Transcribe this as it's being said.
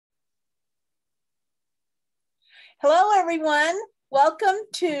Hello, everyone. Welcome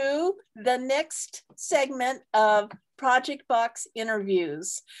to the next segment of Project Box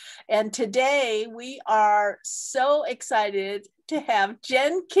interviews. And today we are so excited to have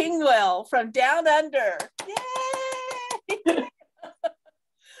Jen Kingwell from Down Under. Yay!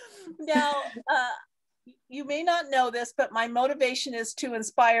 Now, you may not know this, but my motivation is to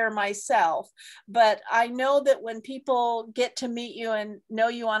inspire myself. But I know that when people get to meet you and know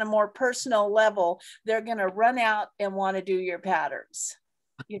you on a more personal level, they're going to run out and want to do your patterns.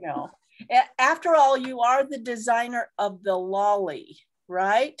 You know, after all, you are the designer of the lolly,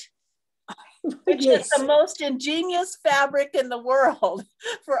 right? Which Yes. is the most ingenious fabric in the world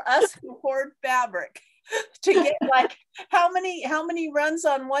for us who hoard fabric to get like how many runs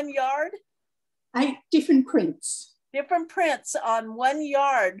on 1 yard? 8 different prints. Different prints on 1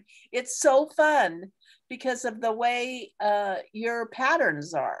 yard. It's so fun because of the way your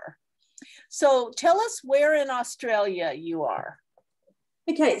patterns are. So tell us where in Australia you are.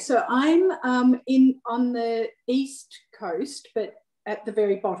 Okay, so I'm on the east coast, but at the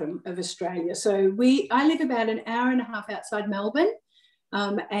very bottom of Australia. So I live about an hour and a half outside Melbourne,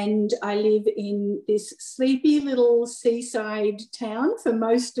 and I live in this sleepy little seaside town for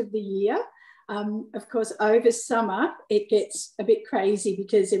most of the year. Of course, over summer, it gets a bit crazy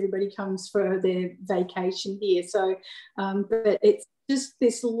because everybody comes for their vacation here. So, but it's just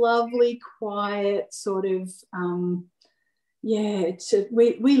this lovely, quiet sort of,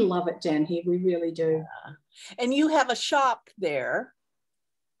 we love it down here. We really do. Yeah. And you have a shop there.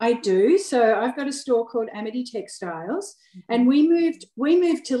 I do. So I've got a store called Amity Textiles, and we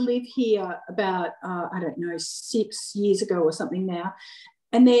moved to live here about, 6 years ago or something now.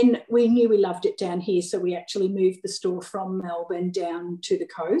 And then we knew we loved it down here, so we actually moved the store from Melbourne down to the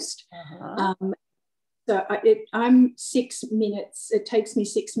coast. So I'm 6 minutes. It takes me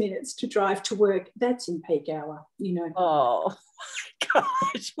 6 minutes to drive to work. That's in peak hour, you know. Oh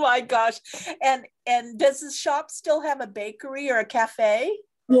my gosh! And does the shop still have a bakery or a cafe?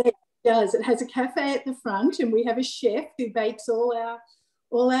 Yeah, it does. It has a cafe at the front, and we have a chef who bakes all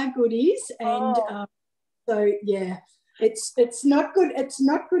our goodies. And so yeah. It's not good. It's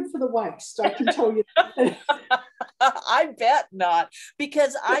not good for the waist, I can tell you. I bet not,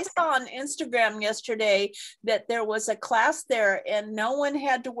 because I saw on Instagram yesterday that there was a class there and no one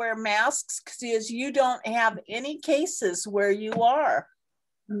had to wear masks because you don't have any cases where you are.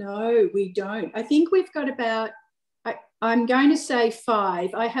 No, we don't. I think we've got about, I'm going to say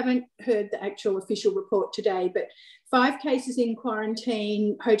 5. I haven't heard the actual official report today, but 5 cases in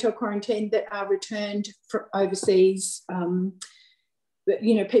quarantine, hotel quarantine, that are returned from overseas. You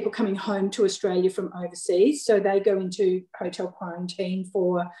know, people coming home to Australia from overseas. So they go into hotel quarantine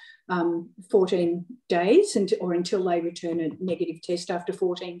for 14 days or until they return a negative test after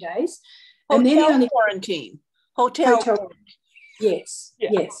 14 days. Hotel and then quarantine. Hotel quarantine. Yes, yeah.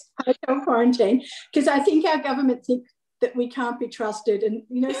 Yes, hotel quarantine, because I think our government think that we can't be trusted, and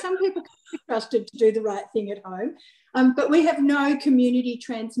you know, some people can't be trusted to do the right thing at home, but we have no community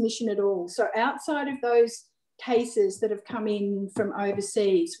transmission at all. So outside of those cases that have come in from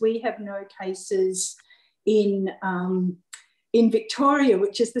overseas, we have no cases in Victoria,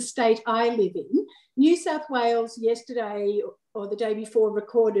 which is the state I live in. New South Wales yesterday or the day before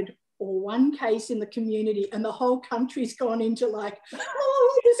recorded 1 case in the community, and the whole country's gone into like,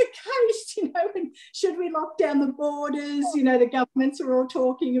 oh, there's a case, you know, and should we lock down the borders? You know, the governments are all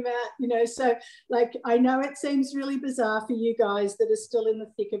talking about, you know, so like, I know it seems really bizarre for you guys that are still in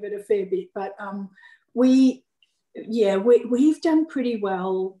the thick of it a fair bit, but we've done pretty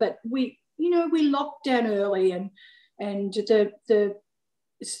well, but we locked down early, and the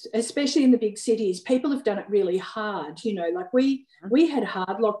especially in the big cities, people have done it really hard. You know, like we had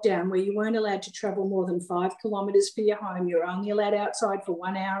hard lockdown where you weren't allowed to travel more than 5 kilometres for your home. You're only allowed outside for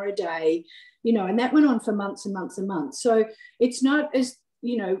 1 hour a day, you know, and that went on for months and months and months. So it's not as,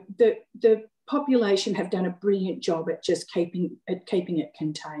 you know, the population have done a brilliant job at just keeping it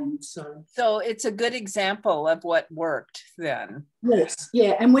contained. So it's a good example of what worked then. Yes,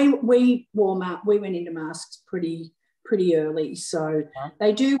 yeah, and we went into masks pretty early. So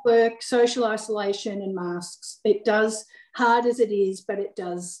they do work, social isolation and masks. It does, hard as it is, but it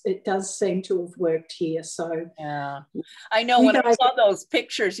does seem to have worked here. So yeah, I know when I saw those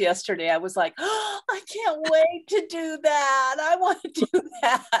pictures yesterday, I was like, oh, I can't wait to do that. I want to do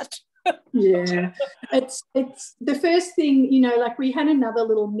that. Yeah, it's the first thing, you know, like we had another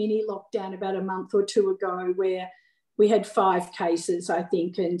little mini lockdown about a month or 2 ago where we had 5 cases, I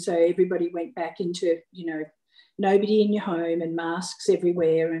think, and so everybody went back into, you know, nobody in your home and masks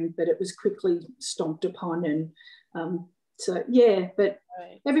everywhere, but it was quickly stomped upon, and So, yeah, but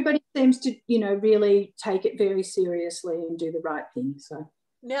Right. everybody seems to, you know, really take it very seriously and do the right thing. So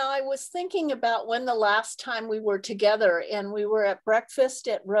Now, I was thinking about when the last time we were together, and we were at breakfast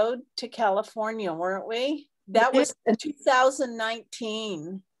at Road to California, weren't we? That yeah, was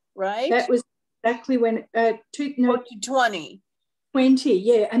 2019, right? that was exactly when, Or 2020. 20,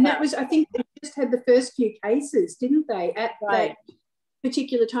 yeah. And Yeah. that was, I think they just had the first few cases, didn't they, at Right. that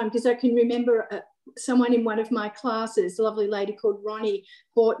particular time? Because I can remember someone in one of my classes, a lovely lady called Ronnie,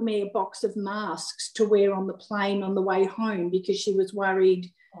 bought me a box of masks to wear on the plane on the way home because she was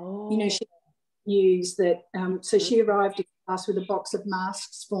worried, you know, she used that. So she arrived in class with a box of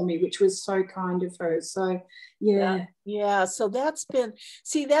masks for me, which was so kind of her. So, yeah. Yeah, so that's been,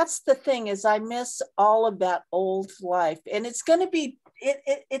 see, that's the thing, is I miss all of that old life, and it's going to be,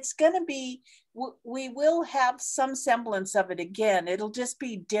 it's going to be, we will have some semblance of it again. It'll just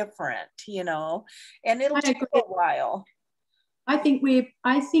be different, you know, and it'll take a while. I think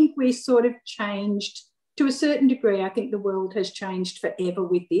we're sort of changed to a certain degree. I think the world has changed forever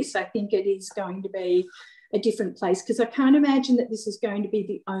with this. I think it is going to be a different place, because I can't imagine that this is going to be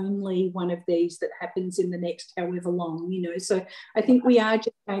the only one of these that happens in the next however long, you know. So I think we are just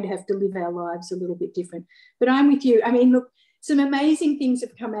going to have to live our lives a little bit different. But I'm with you. I mean, look, some amazing things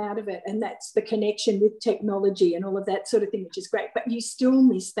have come out of it, and that's the connection with technology and all of that sort of thing, which is great. But you still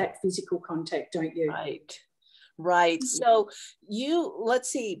miss that physical contact, don't you? Right. Right. So let's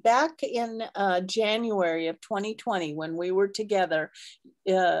see, back in January of 2020, when we were together,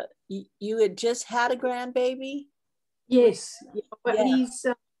 you had just had a grandbaby? Yes. But yeah.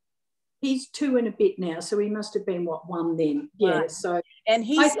 He's 2 and a bit now, so he must have been, what, 1 then? Yeah, Right. so. And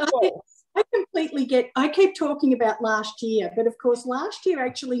he's I completely I keep talking about last year, but of course last year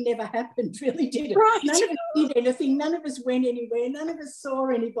actually never happened, really, did it? Right. None of us did anything, none of us went anywhere, none of us saw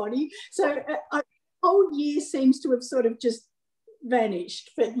anybody. So the whole year seems to have sort of just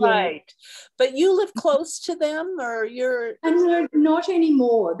vanished. But yeah. Right. But you live close to them, or you're? And no, not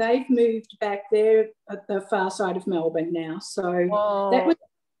anymore. They've moved back there at the far side of Melbourne now. So that was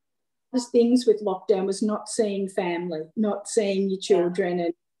the things with lockdown, was not seeing family, not seeing your children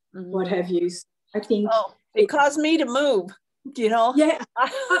and what have you. So I think it caused me to move, you know. Yeah.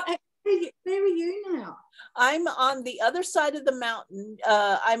 Where are you now? I'm on the other side of the mountain.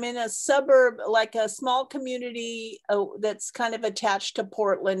 I'm in a suburb, like a small community that's kind of attached to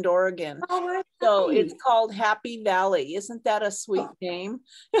Portland, Oregon. Oh, so it's called Happy Valley. Isn't that a sweet name?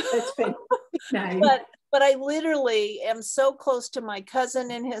 That's fantastic name. But I literally am so close to my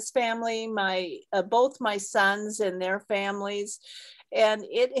cousin and his family, both my sons and their families, and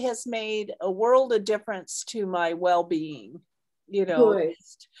it has made a world of difference to my well-being. You know,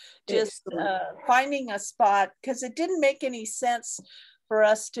 just finding a spot, because it didn't make any sense for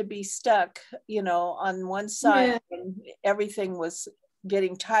us to be stuck, you know, on one side, and everything was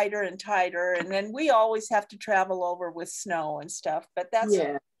getting tighter and tighter, and then we always have to travel over with snow and stuff. But that's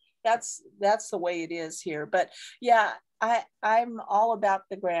the way it is here. But yeah, I'm all about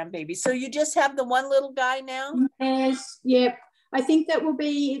the grandbaby. So you just have the one little guy now? Yes. Yep. I think that will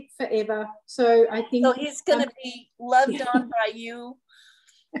be it forever. So I think. So he's going to be loved on by you.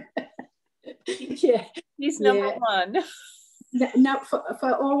 Yeah. He's number one. No,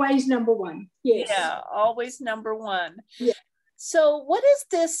 for always number one. Yes. Yeah, always number one. Yeah. So what has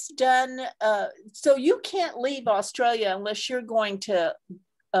this done? So you can't leave Australia unless you're going to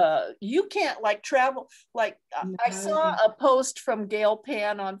you can't like travel, like I saw a post from Gail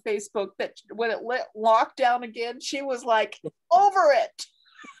Pan on Facebook that when it locked down again, she was like, over it.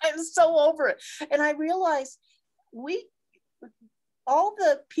 I'm so over it. And I realized all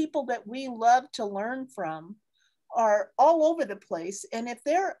the people that we love to learn from are all over the place, and if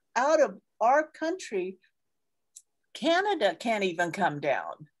they're out of our country, Canada can't even come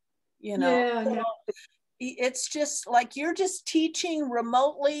down, you know. So it's just like you're just teaching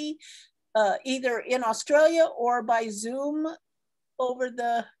remotely, either in Australia or by Zoom over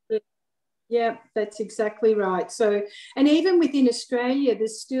the. Yeah, that's exactly right. So, and even within Australia,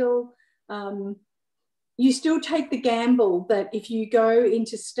 there's still, you still take the gamble that if you go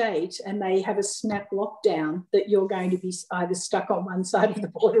interstate and they have a snap lockdown, that you're going to be either stuck on one side of the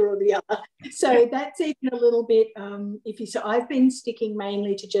border or the other. So that's even a little bit iffy. So I've been sticking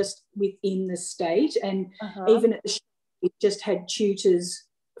mainly to just within the state, and even at the show, we've just had tutors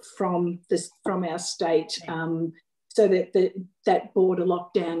from our state, so that border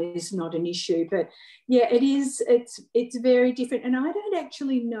lockdown is not an issue. But yeah, it is. It's very different, and I don't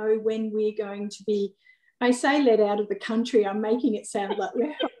actually know when we're going to be. I say let out of the country. I'm making it sound like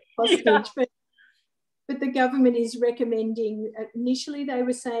we're hostage, but but the government is recommending, initially they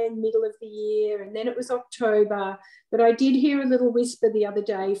were saying middle of the year, and then it was October. But I did hear a little whisper the other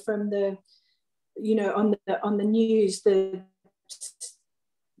day from the, on the news, the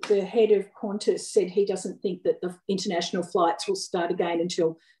head of Qantas said he doesn't think that the international flights will start again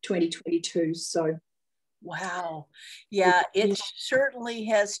until 2022. So, wow. Yeah, it certainly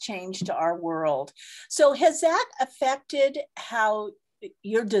has changed our world. So has that affected how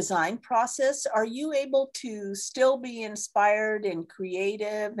your design process? Are you able to still be inspired and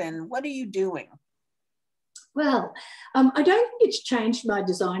creative? And what are you doing? Well, I don't think it's changed my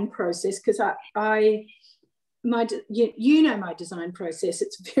design process, because my design process,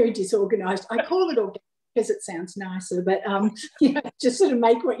 it's very disorganized. I call it organic because it sounds nicer, but just sort of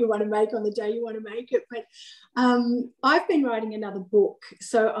make what you want to make on the day you want to make it. But I've been writing another book,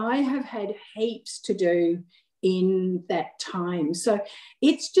 so I have had heaps to do in that time. So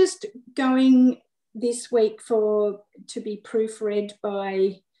it's just going this week to be proofread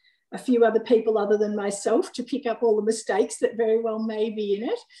by a few other people other than myself, to pick up all the mistakes that very well may be in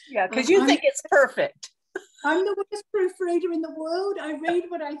it. Yeah, because you think it's perfect. I'm the worst proofreader in the world. I read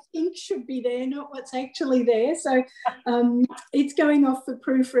what I think should be there, not what's actually there. So it's going off for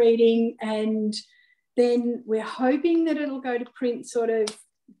proofreading, and then we're hoping that it'll go to print sort of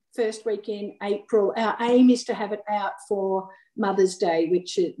first week in April. Our aim is to have it out for Mother's Day,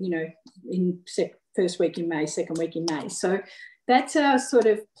 which is, in first week in May, second week in May. So that's our sort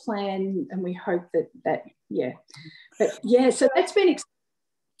of plan, and we hope that. But yeah, so that's been exciting.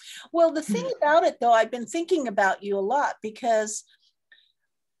 Well, the thing about it, though, I've been thinking about you a lot, because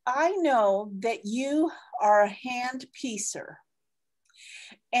I know that you are a hand piecer,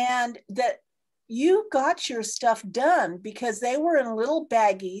 and that you got your stuff done because they were in little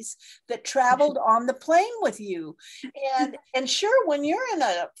baggies that traveled on the plane with you. And sure, when you're in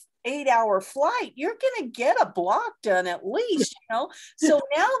a 8-hour flight, you're going to get a block done at least, So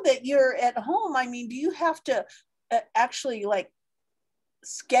now that you're at home, I mean, do you have to actually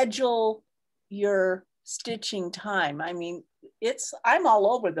schedule your stitching time? I mean, I'm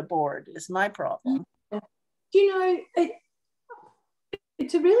all over the board is my problem.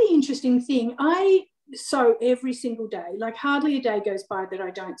 It's a really interesting thing. I sew every single day. Hardly a day goes by that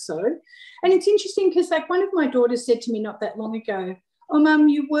I don't sew. And it's interesting because one of my daughters said to me not that long ago, "Oh, Mum,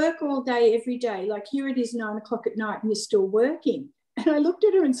 you work all day every day. Here it is 9 o'clock at night and you're still working." And I looked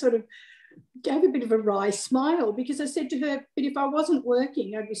at her and sort of gave a bit of a wry smile, because I said to her, "But if I wasn't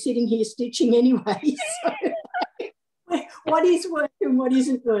working, I'd be sitting here stitching anyway." So what is work and what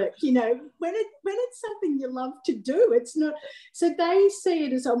isn't work? When it's something you love to do, it's not. So they see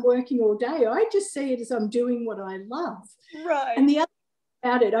it as I'm working all day. I just see it as I'm doing what I love. Right. And the other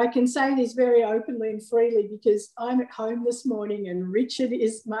thing about it, I can say this very openly and freely, because I'm at home this morning and Richard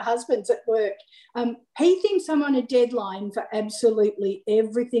my husband's at work. He thinks I'm on a deadline for absolutely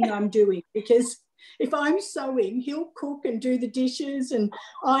everything I'm doing, because if I'm sewing, he'll cook and do the dishes and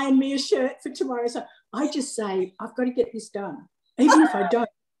iron me a shirt for tomorrow. So I just say, I've got to get this done. Even if I don't,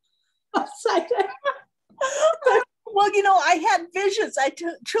 I say that. Well, I had visions. I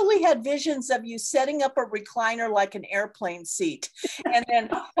truly had visions of you setting up a recliner like an airplane seat, and then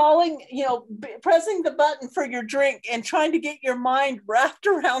falling, pressing the button for your drink and trying to get your mind wrapped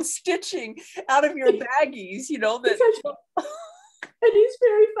around stitching out of your baggies, that. It is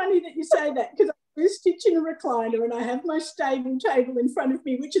very funny that you say that, because I do stitch in a recliner and I have my stable table in front of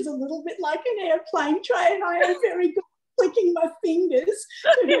me, which is a little bit like an airplane tray, and I am very good at clicking my fingers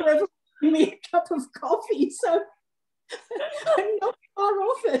to whoever gives me a cup of coffee. So I'm not far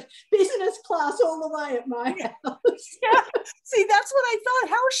off it. Business class all the way at my house. Yeah. See, that's what I thought.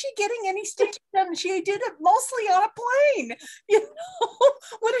 How is she getting any stitching done? She did it mostly on a plane.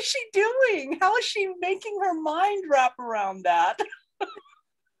 What is she doing? How is she making her mind wrap around that?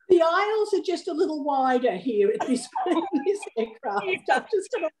 The aisles are just a little wider here at this aircraft. Yeah. I've just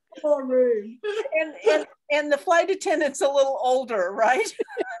got more room. And the flight attendant's a little older, right?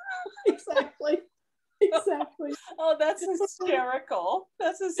 Exactly. Oh, that's hysterical.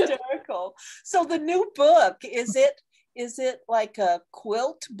 So the new book, is it like a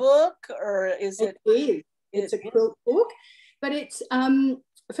quilt book, or is it? It is. It's a quilt book, but it's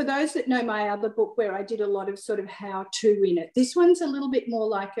for those that know my other book, where I did a lot of sort of how-to in it. This one's a little bit more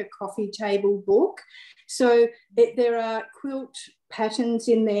like a coffee table book. So there are quilt patterns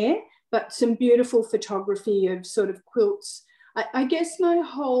in there, but some beautiful photography of sort of quilts. I guess my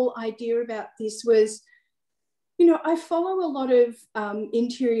whole idea about this was, I follow a lot of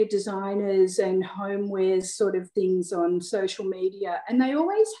interior designers and homewares sort of things on social media, and they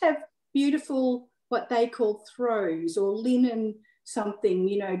always have beautiful, what they call throws or linen something,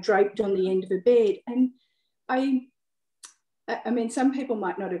 draped on the end of a bed. And I mean, some people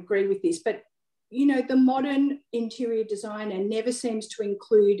might not agree with this, but you know, the modern interior designer never seems to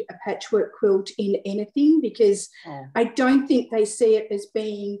include a patchwork quilt in anything, because I don't think they see it as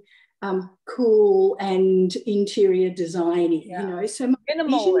being cool and interior designy, you know. So my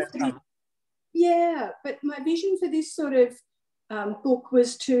vision for this, but my vision for this sort of book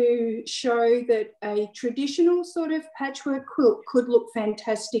was to show that a traditional sort of patchwork quilt could look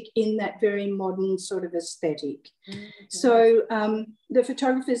fantastic in that very modern sort of aesthetic. So the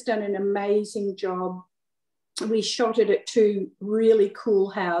photographer's done an amazing job. We shot it at two really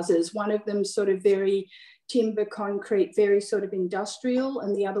cool houses. One of them sort of very timber concrete, very sort of industrial,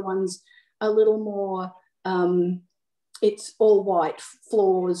 and the other one's a little more, it's all white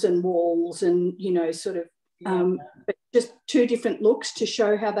floors and walls and, you know, sort of, but just two different looks to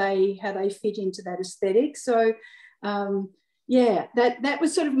show how they fit into that aesthetic. So that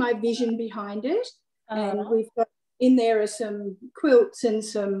was sort of my vision behind it. And we've got in there are some quilts and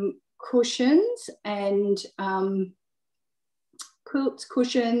some cushions and quilts,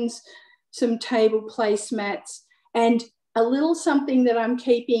 cushions, some table placemats, and a little something that I'm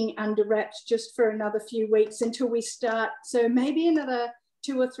keeping under wraps just for another few weeks until we start. So maybe another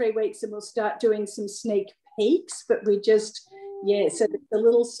 2 or 3 weeks and we'll start doing some sneak peeks, but we just, so there's a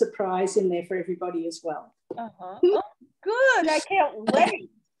little surprise in there for everybody as well. Oh, good. I can't wait.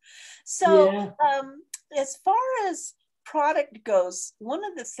 So as far as product goes, one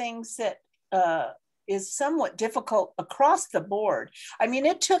of the things that is somewhat difficult across the board, I mean,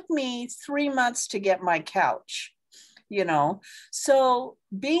 it took me 3 months to get my couch, you know, so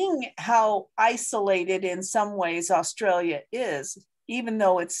being how isolated in some ways Australia is, even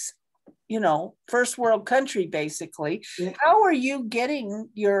though it's, you know, first world country, basically. How are you getting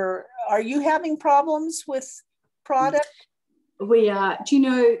are you having problems with product? We are. Do you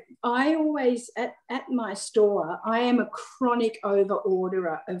know, I always, at my store, I am a chronic over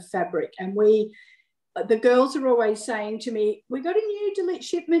orderer of fabric, and the girls are always saying to me, we got a new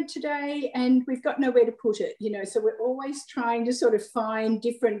shipment today and we've got nowhere to put it, you know, so we're always trying to sort of find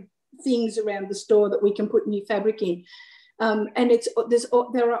different things around the store that we can put new fabric in. And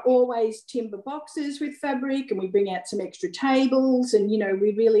there are always timber boxes with fabric, and we bring out some extra tables, and, you know,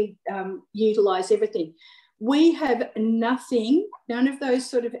 we really utilize everything. We have none of those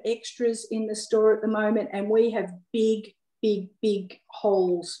sort of extras in the store at the moment, and we have big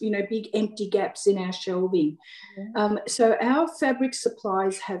holes, you know, big empty gaps in our shelving. So our fabric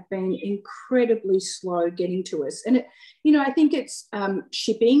supplies have been incredibly slow getting to us. And, you know, I think it's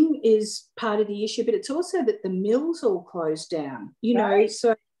shipping is part of the issue, but it's also that the mills all closed down, you know,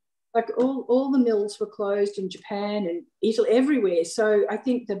 so like all the mills were closed in Japan and Italy, everywhere. So I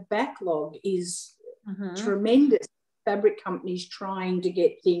think the backlog is tremendous. Fabric companies trying to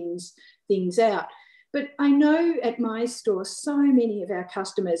get things out. But I know at my store, so many of our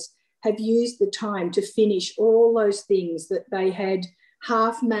customers have used the time to finish all those things that they had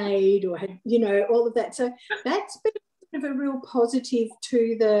half made or had, you know, all of that. So that's been sort of a real positive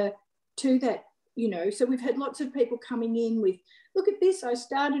to that, you know. So we've had lots of people coming in with, look at this, I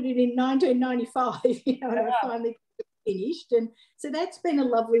started it in 1995, you know, and I finally finished. And so that's been a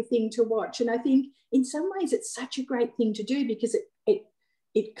lovely thing to watch. And I think in some ways it's such a great thing to do, because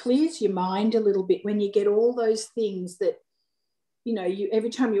it clears your mind a little bit when you get all those things that, you know, every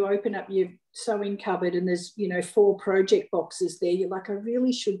time you open up your sewing cupboard and there's, you know, 4 project boxes there, you're like, I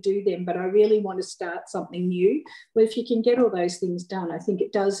really should do them, but I really want to start something new. Well, if you can get all those things done, I think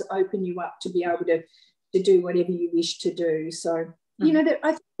it does open you up to be able to do whatever you wish to do. So, you know,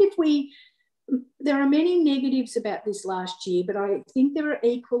 I think there are many negatives about this last year, but I think there are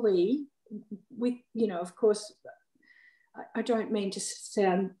equally with, you know, of course, I don't mean to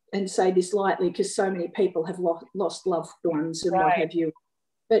sound and say this lightly, because so many people have lost loved ones and what have you.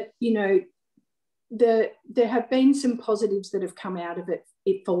 But, you know, there have been some positives that have come out of it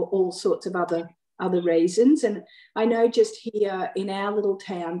for all sorts of other reasons. And I know just here in our little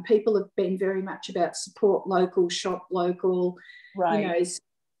town, people have been very much about support local, shop local, you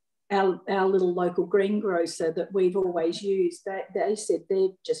know, our little local greengrocer that we've always used. They said they've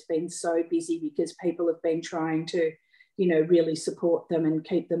just been so busy because people have been trying to, you know, really support them and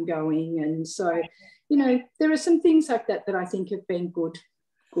keep them going. And so, you know, there are some things like that I think have been good.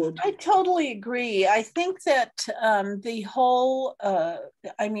 I totally agree. I think that the whole,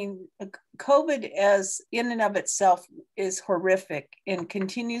 I mean, COVID as in and of itself is horrific and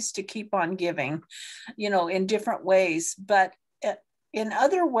continues to keep on giving, you know, in different ways. But in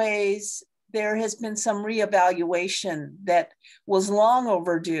other ways, there has been some reevaluation that was long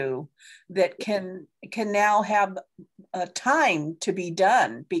overdue that can now have time to be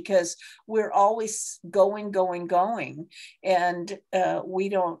done, because we're always going, and we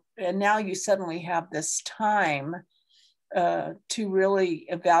don't. And now you suddenly have this time to really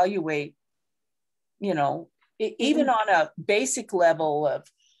evaluate, even on a basic level of,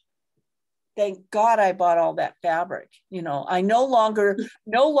 thank God I bought all that fabric. I no longer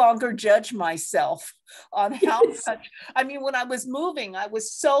judge myself on how much. I mean, when I was moving, I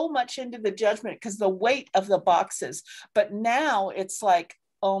was so much into the judgment because the weight of the boxes. But now it's like,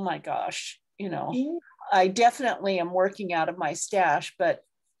 oh my gosh, I definitely am working out of my stash, but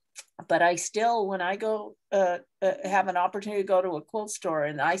I still, when I go have an opportunity to go to a quilt store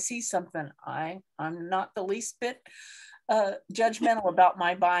and I see something, I'm not the least bit judgmental about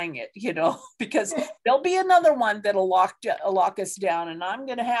my buying it, because there'll be another one that'll lock us down, and I'm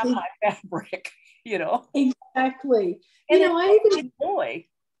going to have my fabric, Exactly. And I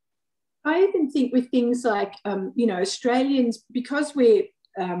even think with things like, Australians, because we're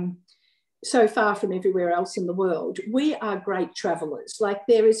so far from everywhere else in the world, we are great travelers. Like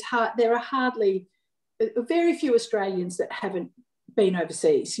there are hardly very few Australians that haven't been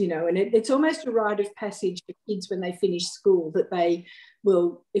overseas, and it's almost a rite of passage for kids when they finish school, that they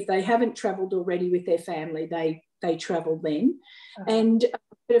will, if they haven't travelled already with their family, they travel then. And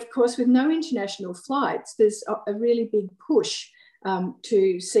but of course, with no international flights, there's a really big push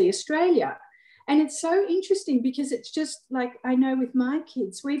to see Australia. And it's so interesting because it's just like, I know with my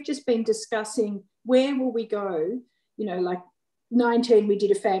kids, we've just been discussing where will we go, like 19, we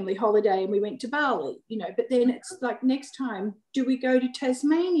did a family holiday and we went to Bali, but then it's like, next time, do we go to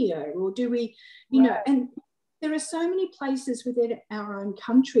Tasmania, or do we, and there are so many places within our own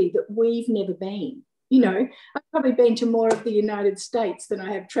country that we've never been. I've probably been to more of the United States than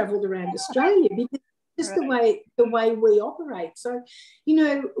I have travelled around Australia, because just the way we operate. So,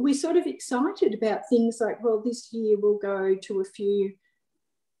 we're sort of excited about things like, well, this year we'll go to a few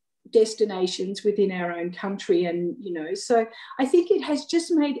destinations within our own country, and so I think it has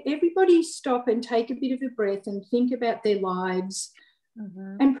just made everybody stop and take a bit of a breath and think about their lives,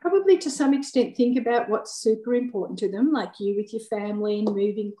 and probably to some extent think about what's super important to them, like you with your family and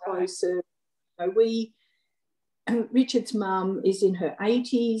moving closer. Richard's mum is in her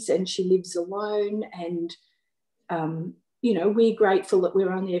 80s and she lives alone, and we're grateful that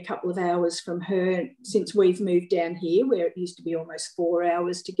we're only a couple of hours from her since we've moved down here, where it used to be almost 4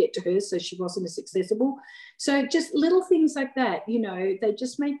 hours to get to her, so she wasn't as accessible. So just little things like that, they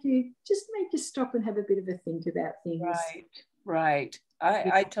just make you stop and have a bit of a think about things. Right.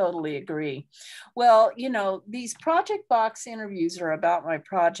 I totally agree. Well, these project box interviews are about my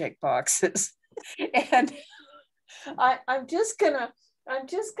project boxes, and I'm just gonna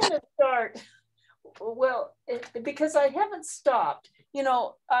start. Well, because I haven't stopped,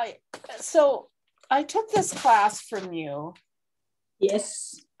 so I took this class from you.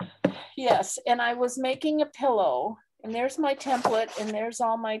 Yes. And I was making a pillow, and there's my template, and there's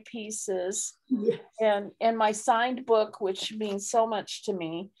all my pieces, and my signed book, which means so much to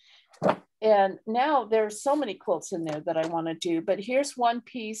me. And now there's so many quilts in there that I want to do, but here's one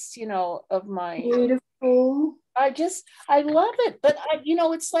piece, of my beautiful. I love it, but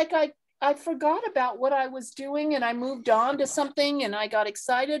it's like I forgot about what I was doing, and I moved on to something, and I got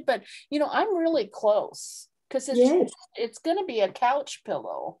excited, but I'm really close, because it's going to be a couch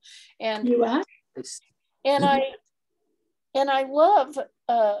pillow, and you are, and I love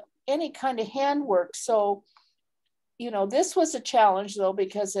any kind of handwork. So this was a challenge, though,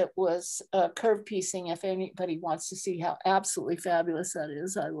 because it was curve piecing. If anybody wants to see how absolutely fabulous that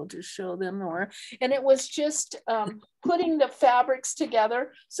is, I will just show them more. And it was just putting the fabrics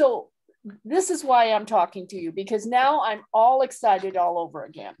together. So this is why I'm talking to you, because now I'm all excited all over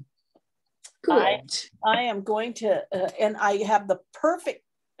again. Good. I am going to, and I have the perfect,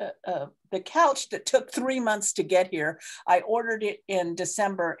 the couch that took 3 months to get here. I ordered it in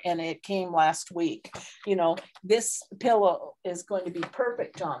December and it came last week. This pillow is going to be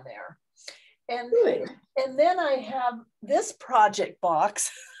perfect on there. And then I have this project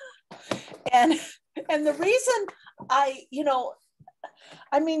box. and the reason I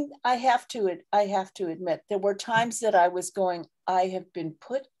have to admit, there were times that I was going, I have been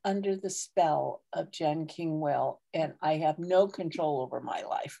put under the spell of Jen Kingwell, and I have no control over my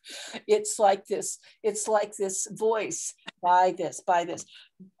life. It's like this voice, buy this.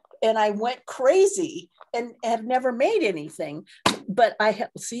 And I went crazy and have never made anything, but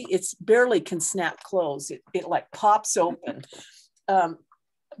it's barely can snap closed. It like pops open.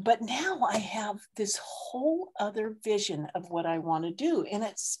 But now I have this whole other vision of what I want to do. And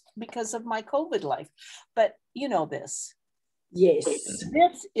it's because of my COVID life. But this. Yes.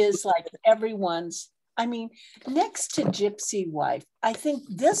 This is like everyone's, I mean, next to Gypsy Wife, I think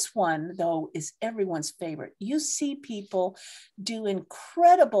this one, though, is everyone's favorite. You see people do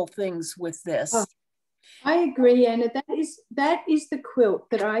incredible things with this. Oh, I agree, Anna. That is the quilt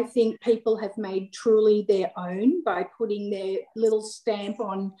that I think people have made truly their own by putting their little stamp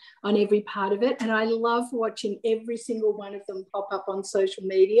on every part of it. And I love watching every single one of them pop up on social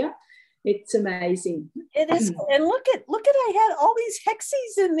media. It's amazing. It is, and look at I had all these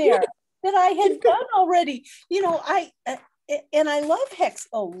hexies in there that I had done already. You know, and I love hex.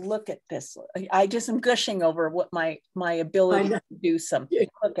 Oh, look at this. I just am gushing over what my ability to do something. Yeah.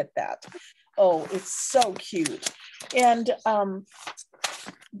 Look at that. Oh, it's so cute. And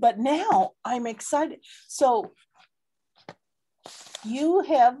but now I'm excited. So you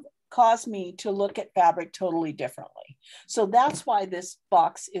have caused me to look at fabric totally differently. So that's why this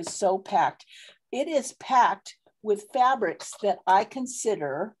box is so packed. It is packed with fabrics that I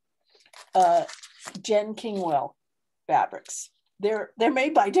consider Jen Kingwell fabrics. They're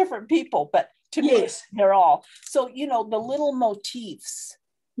made by different people, but to me, they're all. So, you know, the little motifs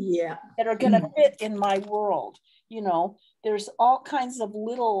that are going to fit in my world, you know, there's all kinds of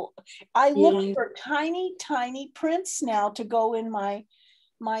little, I look for tiny, tiny prints now to go in my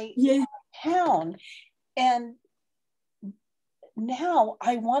town. And now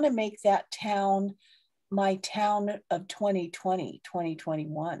I want to make that town my town of 2020,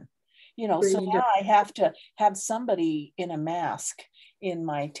 2021. You know, so now I have to have somebody in a mask in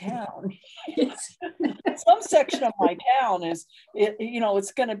my town. Some section of my town is, you know,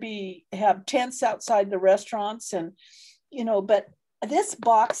 it's going to have tents outside the restaurants, and, you know, but this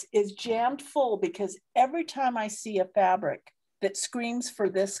box is jammed full because every time I see a fabric that screams for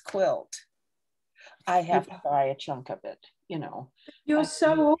this quilt, I have to buy a chunk of it. You know, you're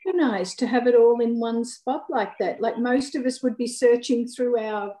so organized to have it all in one spot like that. Like most of us would be searching through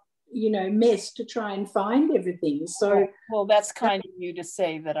our, you know, mess to try and find everything. So, well, that's kind of you to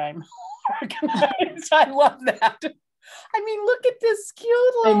say that I'm organized. I love that. I mean, look at this cute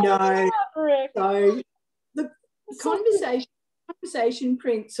little fabric. So the conversation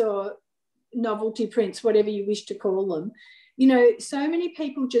prints or novelty prints, whatever you wish to call them, you know, so many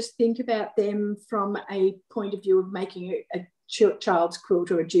people just think about them from a point of view of making a child's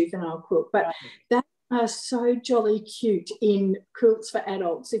quilt or a juvenile quilt, but that are so jolly cute in quilts for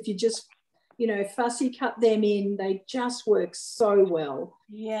adults. If you just, you know, fussy cut them in, they just work so well.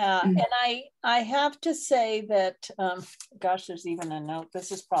 Yeah, and I have to say that, gosh, there's even a note.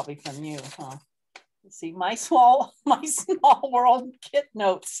 This is probably from you, huh? Let's see, my small world kit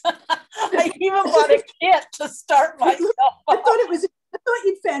notes. I even bought a kit to start myself. I thought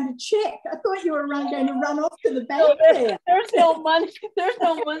you'd found a check. I thought you were going to run off to the bank. No, there's no money. There's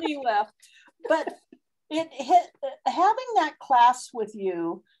no money left. But having that class with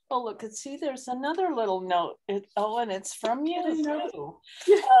you. Oh, look, see, there's another little note. And it's from you too.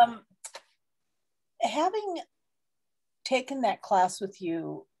 Having taken that class with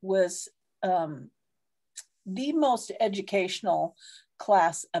you was the most educational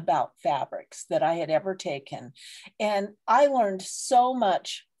class about fabrics that I had ever taken. And I learned so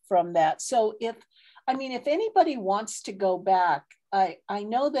much from that. So if anybody wants to go back, I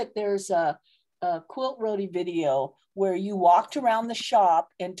know that there's a Quilt Roadie video where you walked around the shop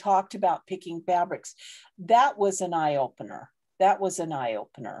and talked about picking fabrics. That was an eye-opener.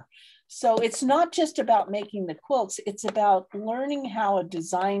 So it's not just about making the quilts, it's about learning how a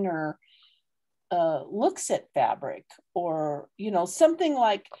designer looks at fabric, or, you know, something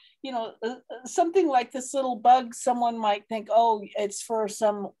like this little bug. Someone might think, oh, it's for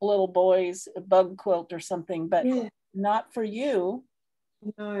some little boy's bug quilt or something, but not for you.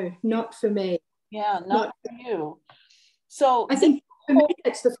 No, not for me. Yeah, not for you. So I think for me,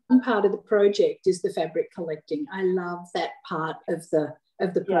 that's the fun part of the project, is the fabric collecting. I love that part of the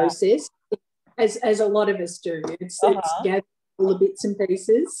process, as a lot of us do. It's gathering all the bits and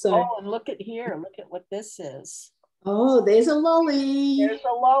pieces. So, and look at here. Look at what this is. Oh, there's a lolly. There's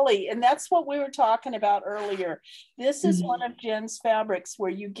a lolly. And that's what we were talking about earlier. This is one of Jen's fabrics where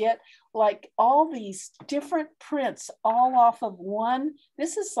you get like all these different prints all off of one.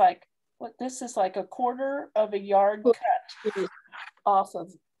 This is like a quarter of a yard cut off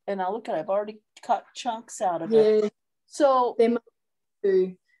of, and I look at, I've already cut chunks out of it. So they must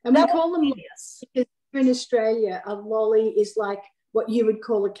do. And we call them, because in Australia, a lolly is like what you would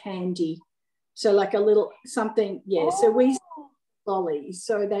call a candy. So like a little something, so we lollies.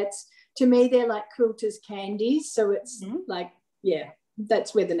 So that's, to me, they're like quilters' candies. So it's like,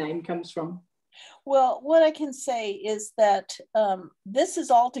 that's where the name comes from. Well, what I can say is that this is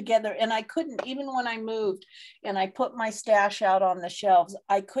all together, and I couldn't, even when I moved and I put my stash out on the shelves,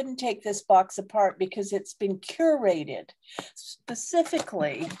 I couldn't take this box apart because it's been curated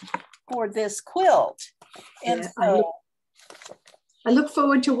specifically for this quilt. And yeah, I look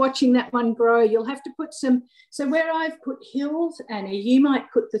forward to watching that one grow. You'll have to put some, so where I've put hills, Annie, you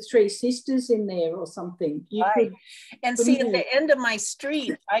might put the Three Sisters in there or something. You right. could. And see, at the end of my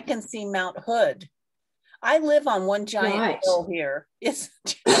street, I can see Mount Hood. I live on one giant hill here. It's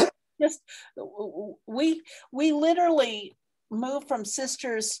just, we literally moved from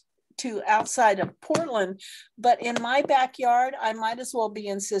Sisters to outside of Portland, but in my backyard, I might as well be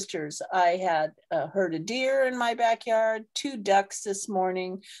in Sisters. I had a herd of deer in my backyard, 2 ducks this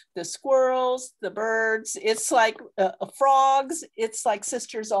morning, the squirrels, the birds. It's like frogs. It's like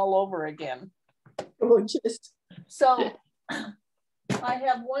Sisters all over again. Gorgeous. So I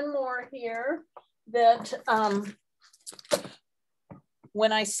have one more here that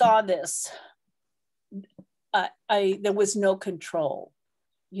when I saw this, there was no control.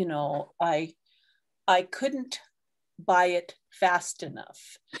 You know, I couldn't buy it fast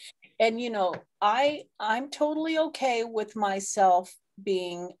enough. And, you know, I'm totally okay with myself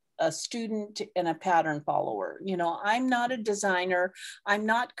being a student and a pattern follower. You know, I'm not a designer. I'm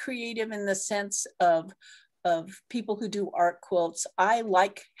not creative in the sense of people who do art quilts. I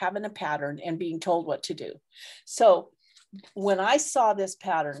like having a pattern and being told what to do. So when I saw this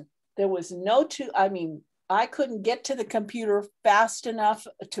pattern, there was no I couldn't get to the computer fast enough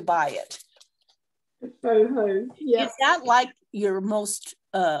to buy it. Boho, yeah. Is that like your most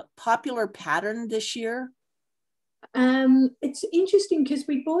popular pattern this year? It's interesting because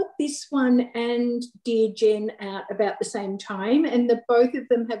we bought this one and Dear Jen out about the same time, and both of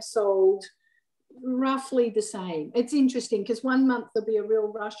them have sold roughly the same. It's interesting because one month there'll be a real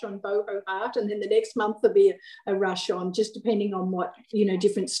rush on Boho Heart, and then the next month there'll be a rush on, just depending on what, you know,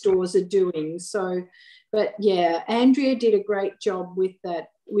 different stores are doing. So, but yeah, Andrea did a great job with that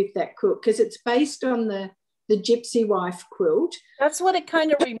quilt because it's based on the Gypsy Wife quilt. That's what it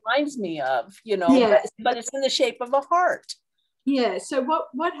kind of reminds me of, you know, yeah. but it's in the shape of a heart. Yeah, so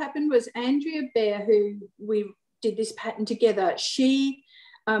what happened was Andrea Bear, who we did this pattern together, she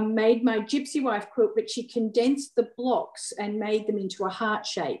made my Gypsy Wife quilt, but she condensed the blocks and made them into a heart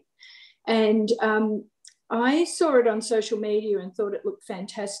shape. And I saw it on social media and thought it looked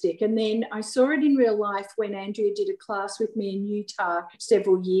fantastic. And then I saw it in real life when Andrea did a class with me in Utah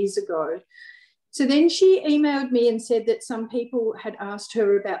several years ago. So then she emailed me and said that some people had asked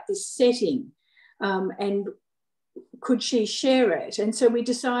her about this setting and could she share it? And so we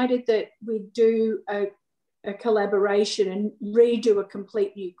decided that we'd do a collaboration and redo a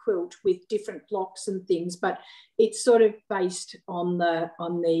complete new quilt with different blocks and things, but it's sort of based on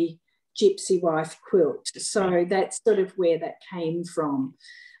the Gypsy Wife quilt. So that's sort of where that came from.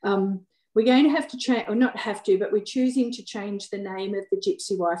 We're going to have to change, or not have to, but we're choosing to change the name of the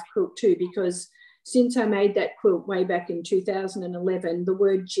Gypsy Wife quilt too, because since I made that quilt way back in 2011, the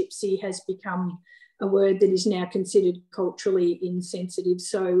word gypsy has become a word that is now considered culturally insensitive.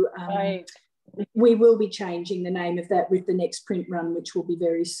 So right. We will be changing the name of that with the next print run, which will be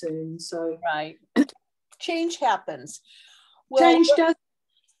very soon. So right, change happens. Well, change does.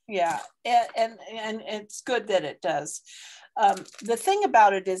 Yeah, and it's good that it does. The thing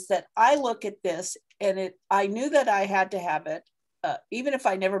about it is that I look at this and I knew that I had to have it, even if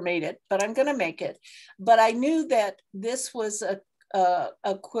I never made it, but I'm going to make it. But I knew that this was a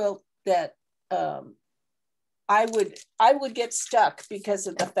quilt that I would get stuck because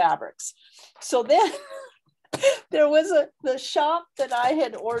of the fabrics. So then there was the shop that I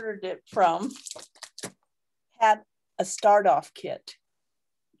had ordered it from had a start off kit.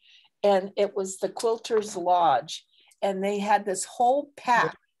 And it was the Quilters Lodge. And they had this whole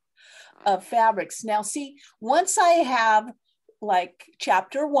pack of fabrics. Now, see, once I have like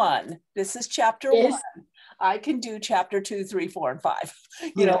chapter 1, this is chapter 1, I can do chapter 2, 3, 4, and 5,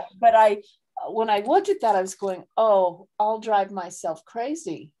 you know, but when I looked at that, I was going, oh, I'll drive myself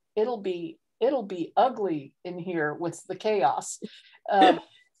crazy. It'll be ugly in here with the chaos.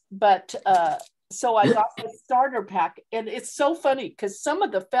 So I got the starter pack, and it's so funny because some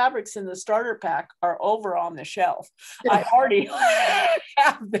of the fabrics in the starter pack are over on the shelf. I already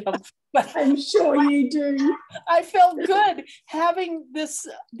have them, but I'm sure you do. I felt good having this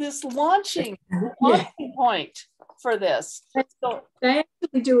launching point for this. So, they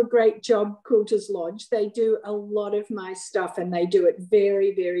actually do a great job, Quilters Lodge. They do a lot of my stuff, and they do it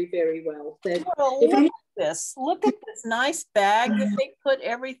very, very, very well. Look at this nice bag that they put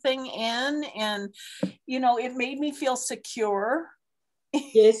everything in, and you know, it made me feel secure.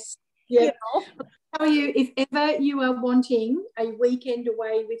 Yes, Yeah. You know? Tell you, if ever you are wanting a weekend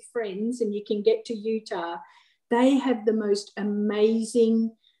away with friends and you can get to Utah, they have the most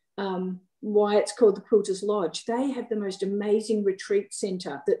amazing, why it's called the Quilters Lodge. They have the most amazing retreat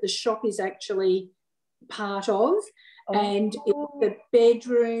center that the shop is actually part of. Oh. And the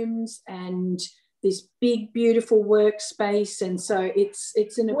bedrooms and this big, beautiful workspace. And so it's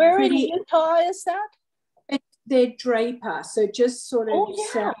in a Where pretty... in Utah is that? They're Draper, so just sort of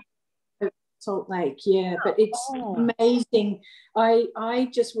south of Salt Lake, yeah. But it's amazing. I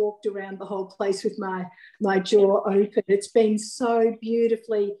just walked around the whole place with my jaw open. It's been so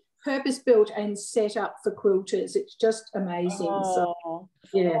beautifully purpose-built and set up for quilters. It's just amazing. So,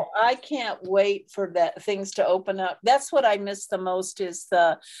 yeah. Well, I can't wait for that things to open up. That's what I miss the most is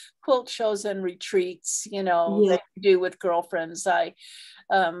the quilt shows and retreats, you know, that you do with girlfriends.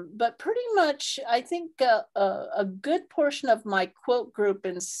 But pretty much, I think a good portion of my quilt group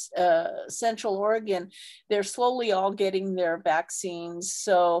in Central Oregon, they're slowly all getting their vaccines.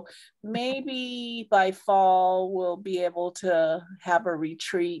 So maybe by fall, we'll be able to have a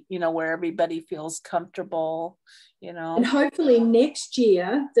retreat, you know, where everybody feels comfortable, you know. And hopefully next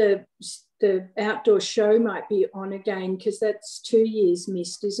year, the outdoor show might be on again, because that's 2 years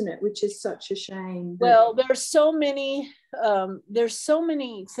missed, isn't it? Which is such a shame. Well, there's so many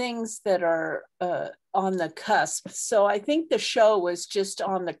things that are on the cusp. So I think the show was just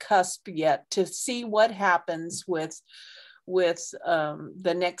on the cusp yet to see what happens with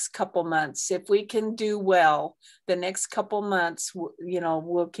the next couple months. If we can do well the next couple months, you know,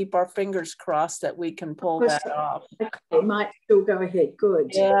 we'll keep our fingers crossed that we can pull that off. It might still go ahead.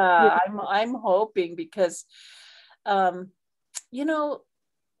 Good. Yeah. I'm hoping, because you know,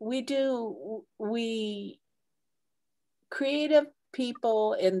 we creative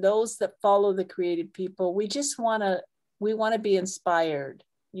people and those that follow the creative people, we want to be inspired,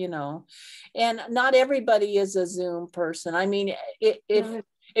 you know, and not everybody is a Zoom person. I mean,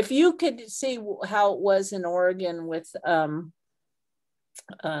 if you could see how it was in Oregon with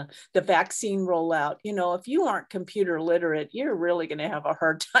the vaccine rollout, you know, if you aren't computer literate, you're really going to have a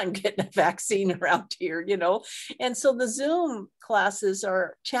hard time getting a vaccine around here, you know. And so the Zoom classes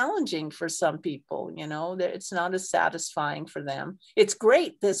are challenging for some people, you know, it's not as satisfying for them. It's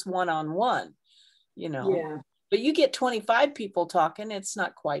great, this one-on-one, you know. Yeah. But you get 25 people talking, it's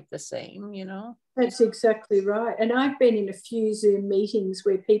not quite the same, you know. That's exactly right. And I've been in a few Zoom meetings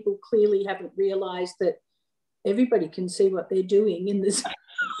where people clearly haven't realized that everybody can see what they're doing in this. I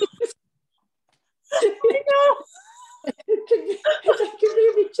know. It can be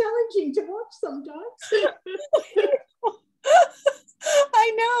a bit challenging to watch sometimes.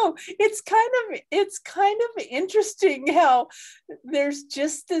 I know. It's kind of interesting how there's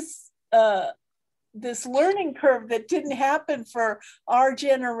just this learning curve that didn't happen for our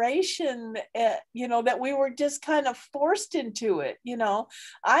generation, you know, that we were just kind of forced into it. You know,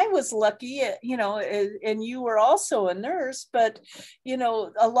 I was lucky, you know, and you were also a nurse, but, you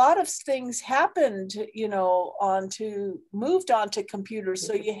know, a lot of things happened, you know, moved on to computers.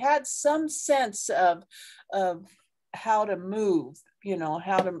 So you had some sense of how to move, you know,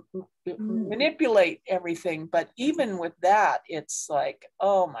 how to manipulate everything. But even with that, it's like,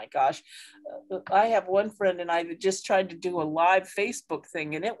 oh my gosh, I have one friend and I just tried to do a live Facebook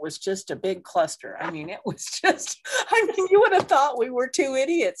thing, and it was just a big cluster. I mean, it was just, you would have thought we were two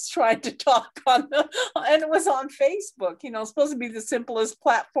idiots trying to talk and it was on Facebook, you know, supposed to be the simplest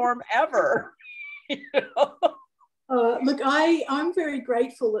platform ever. You know? Look, I'm very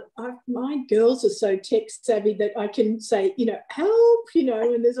grateful that my girls are so tech savvy that I can say, you know, help, you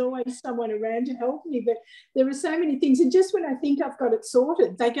know, and there's always someone around to help me. But there are so many things. And just when I think I've got it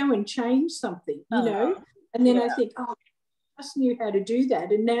sorted, they go and change something, you know, and then I think, oh, I just knew how to do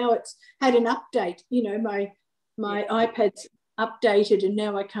that. And now it's had an update, you know, my iPad's updated and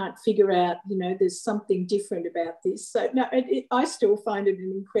now I can't figure out, you know, there's something different about this. So no, I still find it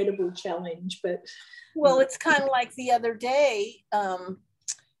an incredible challenge. But well, it's kind of like the other day,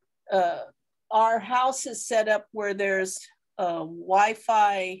 our house is set up where there's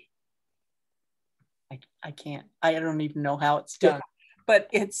Wi-Fi. I don't even know how it's done, but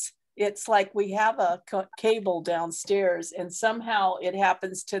it's like we have a cable downstairs and somehow it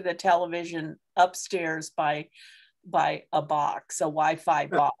happens to the television upstairs by a box, a Wi-Fi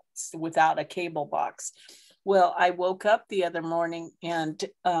box without a cable box. Well, I woke up the other morning and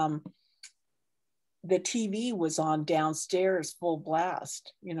the TV was on downstairs full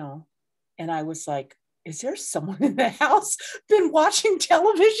blast, you know, and I was like, is there someone in the house been watching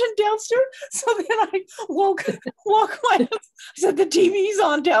television downstairs? So then I woke my husband, I said, the TV's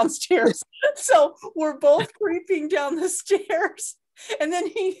on downstairs. So we're both creeping down the stairs And then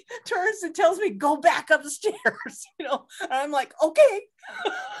he turns and tells me, go back upstairs, you know, and I'm like, okay.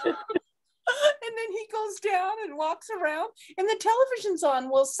 And then he goes down and walks around and the television's on.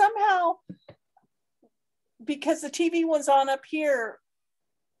 Well, somehow, because the TV was on up here,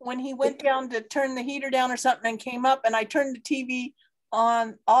 when he went down to turn the heater down or something and came up and I turned the TV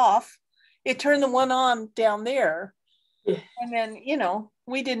on off, it turned the one on down there. Yeah. And then, you know,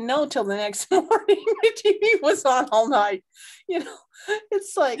 we didn't know till the next morning the TV was on all night. You know,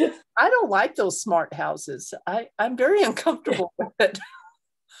 it's like, I don't like those smart houses. I'm very uncomfortable with it.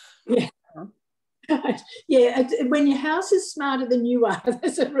 Yeah. Yeah, when your house is smarter than you are,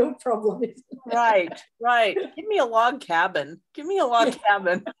 that's a real problem, isn't it? Right. Give me a log cabin. Sometimes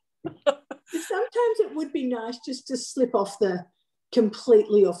it would be nice just to slip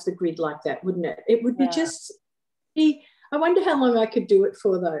completely off the grid like that, wouldn't it? It would be I wonder how long I could do it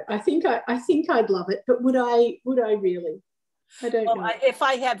for, though. I think I'd love it, but would I really? I don't know. If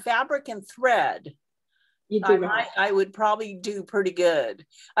I had fabric and thread, I would probably do pretty good.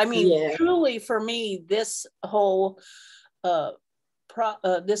 I mean, truly for me, this whole last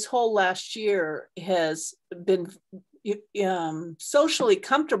year has been socially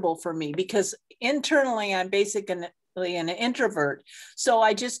comfortable for me because internally I'm basically an introvert. So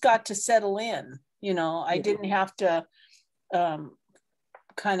I just got to settle in, you know, I didn't have to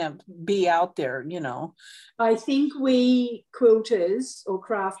kind of be out there, you know. I think we quilters or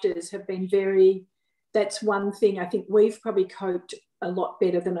crafters have been that's one thing I think we've probably coped a lot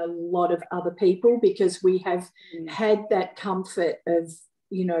better than a lot of other people because we have had that comfort of,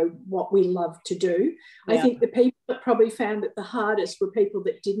 you know, what we love to do. Yeah. I think the people that probably found it the hardest were people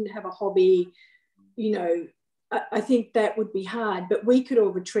that didn't have a hobby, you know. I think that would be hard, but we could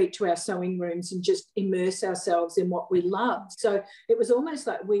all retreat to our sewing rooms and just immerse ourselves in what we loved. So it was almost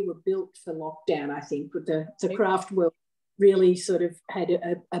like we were built for lockdown, I think, with the craft world really sort of had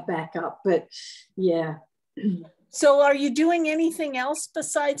a backup, but yeah. So are you doing anything else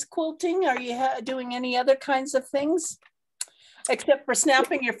besides quilting? Are you doing any other kinds of things except for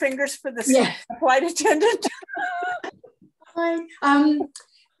snapping your fingers for the flight attendant?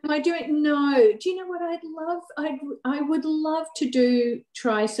 Am I doing? No. Do you know what I'd love? I would love to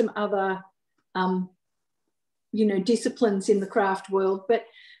try some other, you know, disciplines in the craft world, but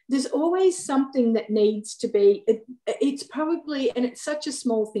there's always something that needs to be, it's probably, and it's such a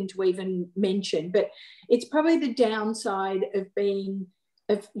small thing to even mention, but it's probably the downside of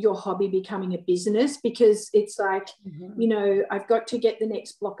your hobby becoming a business because it's like, you know, I've got to get the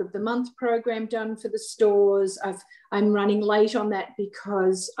next block of the month program done for the stores. I'm running late on that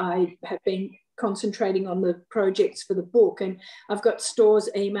because I have been concentrating on the projects for the book and I've got stores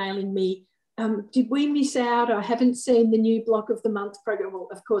emailing me, did we miss out? I haven't seen the new block of the month program. Well,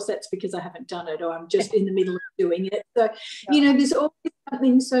 of course, that's because I haven't done it or I'm just in the middle of doing it. So, you know, there's always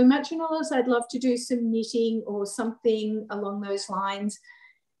something so much. And always I'd love to do some knitting or something along those lines.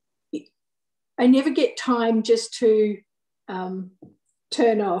 I never get time just to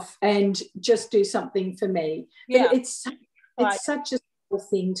turn off and just do something for me. Yeah. But it's such a small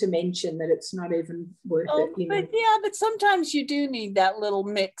thing to mention that it's not even worth it. You know? But sometimes you do need that little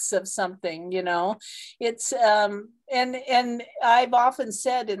mix of something, you know. It's and I've often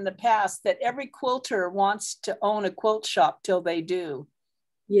said in the past that every quilter wants to own a quilt shop till they do.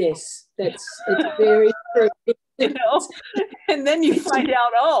 Yes, it's very true. You know, and then you find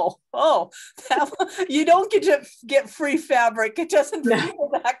out, you don't get free fabric. It doesn't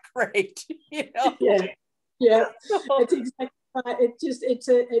feel that great, you know. Yeah, that's exactly right.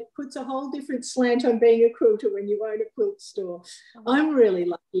 It puts a whole different slant on being a quilter when you own a quilt store. I'm really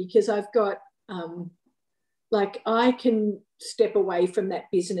lucky because I've got I can step away from that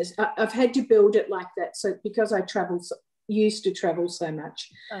business. I've had to build it like that, so because I used to travel so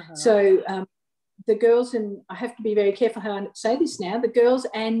much, so. The girls, and I have to be very careful how I say this now, the girls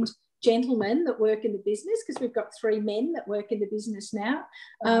and gentlemen that work in the business, because we've got 3 men that work in the business now,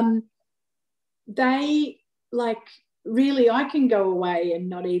 they really, I can go away and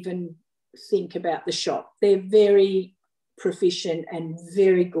not even think about the shop. They're very proficient and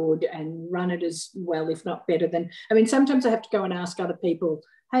very good and run it as well, if not better than, I mean, sometimes I have to go and ask other people,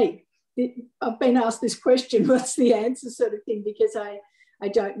 hey, I've been asked this question, what's the answer sort of thing, because I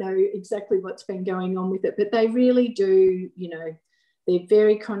don't know exactly what's been going on with it, but they really do, you know, they're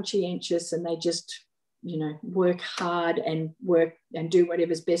very conscientious and they just, you know, work hard and do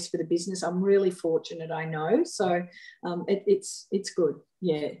whatever's best for the business. I'm really fortunate, I know. So it's good.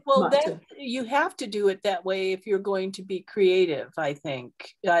 Yeah. Well, you have to do it that way if you're going to be creative, I think.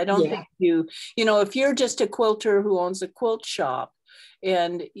 I don't think you know, if you're just a quilter who owns a quilt shop,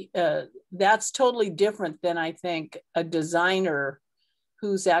 and that's totally different than I think a designer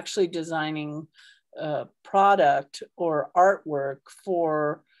who's actually designing product or artwork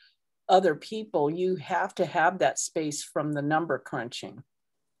for other people, you have to have that space from the number crunching,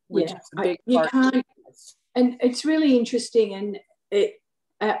 which is a big you part can't, of this. and it's really interesting. And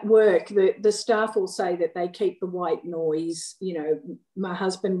at work, the staff will say that they keep the white noise. You know, my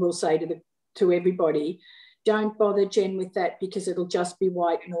husband will say to everybody, don't bother Jen with that, because it'll just be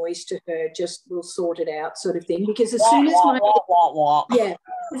white noise to her. Just we'll sort it out, sort of thing. Because as soon as my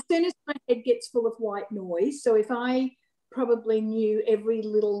head gets full of white noise, so if I probably knew every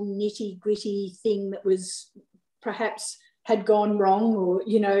little nitty gritty thing that was perhaps had gone wrong, or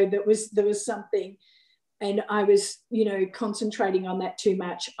you know, there was something, and I was, you know, concentrating on that too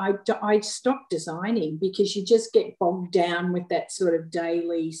much, I stopped designing, because you just get bogged down with that sort of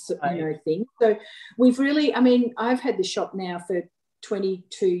daily, you know, thing. So we've really, I mean, I've had the shop now for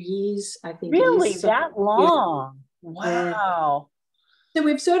 22 years, I think. Really? It is. So, that long? Yeah. Wow. So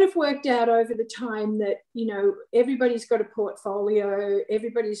we've sort of worked out over the time that, you know, everybody's got a portfolio,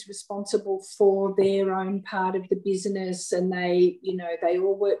 everybody's responsible for their own part of the business, and they, you know, they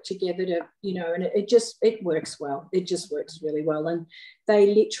all work together to, you know, and it works well. It just works really well. And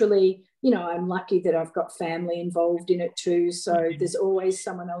they literally, you know, I'm lucky that I've got family involved in it too. So there's always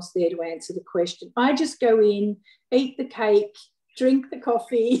someone else there to answer the question. I just go in, eat the cake, drink the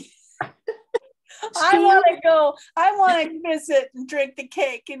coffee. I want to visit and drink the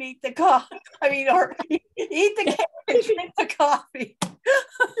cake and eat the coffee. I mean, or eat the cake and drink the coffee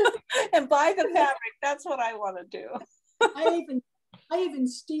and buy the fabric. That's what I want to do. I even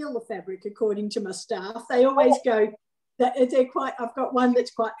steal the fabric, according to my staff. They always go, they're quite, I've got one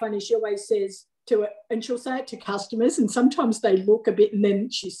that's quite funny. She always says to it, and she'll say it to customers, and sometimes they look a bit, and then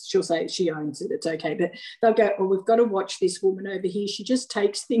she'll say she owns it, it's okay, but they'll go, oh, we've got to watch this woman over here. She just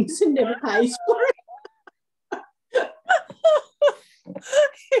takes things and never pays for it.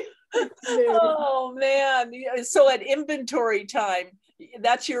 Oh man. So at inventory time,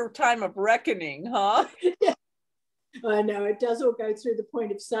 that's your time of reckoning, huh? Yeah. I know, it does all go through the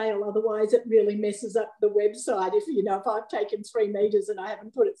point of sale. Otherwise it really messes up the website if, you know, if I've taken 3 meters and I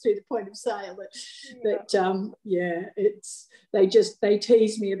haven't put it through the point of sale. It's they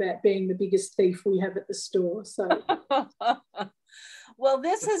tease me about being the biggest thief we have at the store. So well,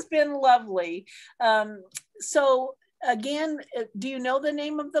 this has been lovely. So again, do you know the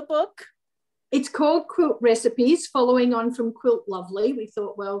name of the book? It's called Quilt Recipes, following on from Quilt Lovely. We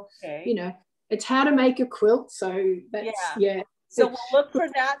thought, well, you know, it's how to make a quilt. So that's, So we'll look for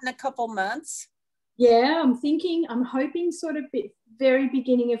that in a couple months. Yeah, I'm hoping sort of very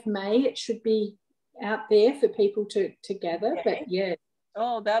beginning of May, it should be out there for people to gather. Okay. But yeah.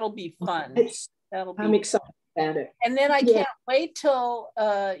 Oh, that'll be fun. I'm excited about it. And then I can't wait till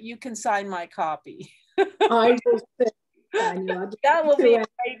you can sign my copy. I will that will be a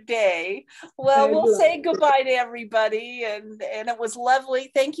great day. Well, we'll say goodbye to everybody, and it was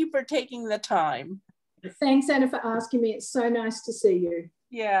lovely. Thank you for taking the time. Thanks, Anna, for asking me. It's so nice to see you.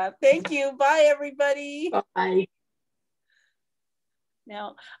 Yeah, thank you. Bye, everybody. Bye.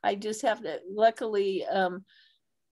 Now, I just have to, luckily,